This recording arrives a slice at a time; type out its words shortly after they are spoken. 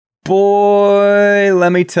Boy,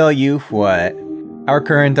 let me tell you what. Our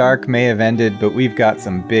current arc may have ended, but we've got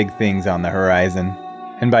some big things on the horizon.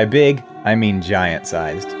 And by big, I mean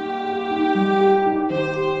giant-sized.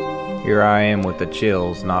 Here I am with the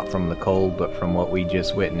chills, not from the cold, but from what we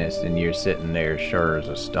just witnessed, and you're sitting there sure as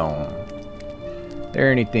a stone.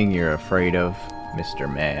 There anything you're afraid of, Mr.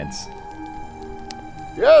 Mads?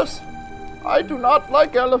 Yes, I do not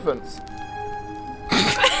like elephants.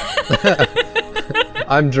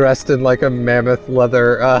 I'm dressed in like a mammoth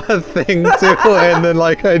leather thing too, and then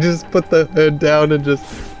like I just put the hood down and just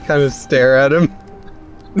kind of stare at him.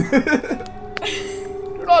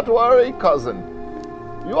 Do not worry, cousin.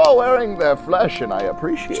 You are wearing their flesh, and I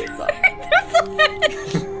appreciate that.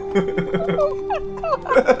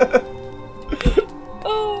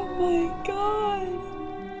 Oh my god.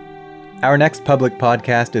 Our next public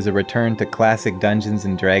podcast is a return to classic Dungeons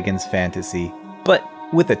 & Dragons fantasy, but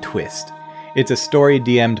with a twist. It's a story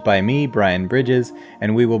DM'd by me, Brian Bridges,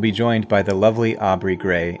 and we will be joined by the lovely Aubrey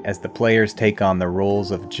Gray as the players take on the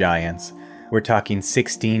roles of giants. We're talking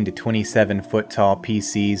 16 to 27 foot tall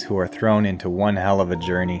PCs who are thrown into one hell of a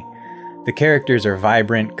journey. The characters are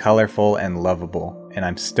vibrant, colorful, and lovable, and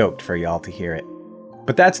I'm stoked for y'all to hear it.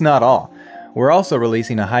 But that's not all. We're also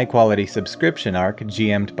releasing a high-quality subscription arc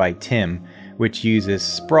GM'd by Tim, which uses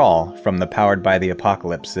Sprawl from the Powered by the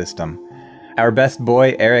Apocalypse system. Our best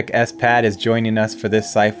boy, Eric S. Pad, is joining us for this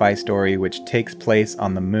sci-fi story which takes place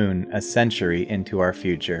on the moon a century into our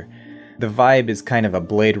future. The vibe is kind of a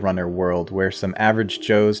Blade Runner world where some average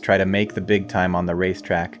Joes try to make the big time on the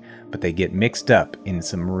racetrack, but they get mixed up in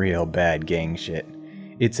some real bad gang shit.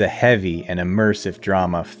 It's a heavy and immersive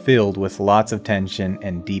drama filled with lots of tension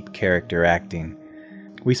and deep character acting.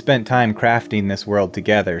 We spent time crafting this world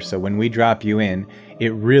together, so when we drop you in,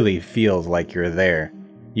 it really feels like you're there.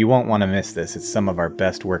 You won't want to miss this, it's some of our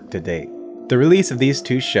best work to date. The release of these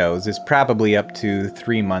two shows is probably up to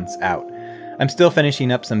 3 months out. I'm still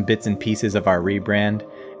finishing up some bits and pieces of our rebrand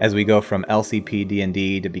as we go from LCP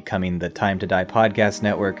D&D to becoming the Time to Die podcast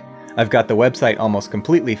network. I've got the website almost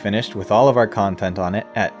completely finished with all of our content on it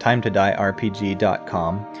at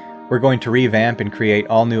timetodiерpg.com. We're going to revamp and create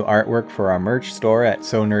all new artwork for our merch store at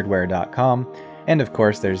sonerdware.com. And of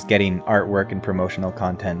course, there's getting artwork and promotional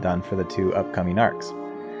content done for the 2 upcoming arcs.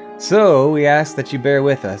 So, we ask that you bear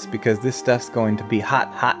with us because this stuff's going to be hot,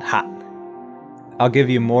 hot, hot. I'll give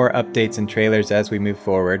you more updates and trailers as we move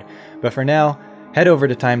forward, but for now, head over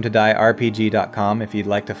to timetodiерpg.com if you'd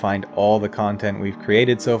like to find all the content we've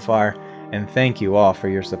created so far, and thank you all for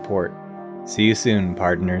your support. See you soon,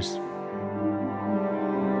 partners.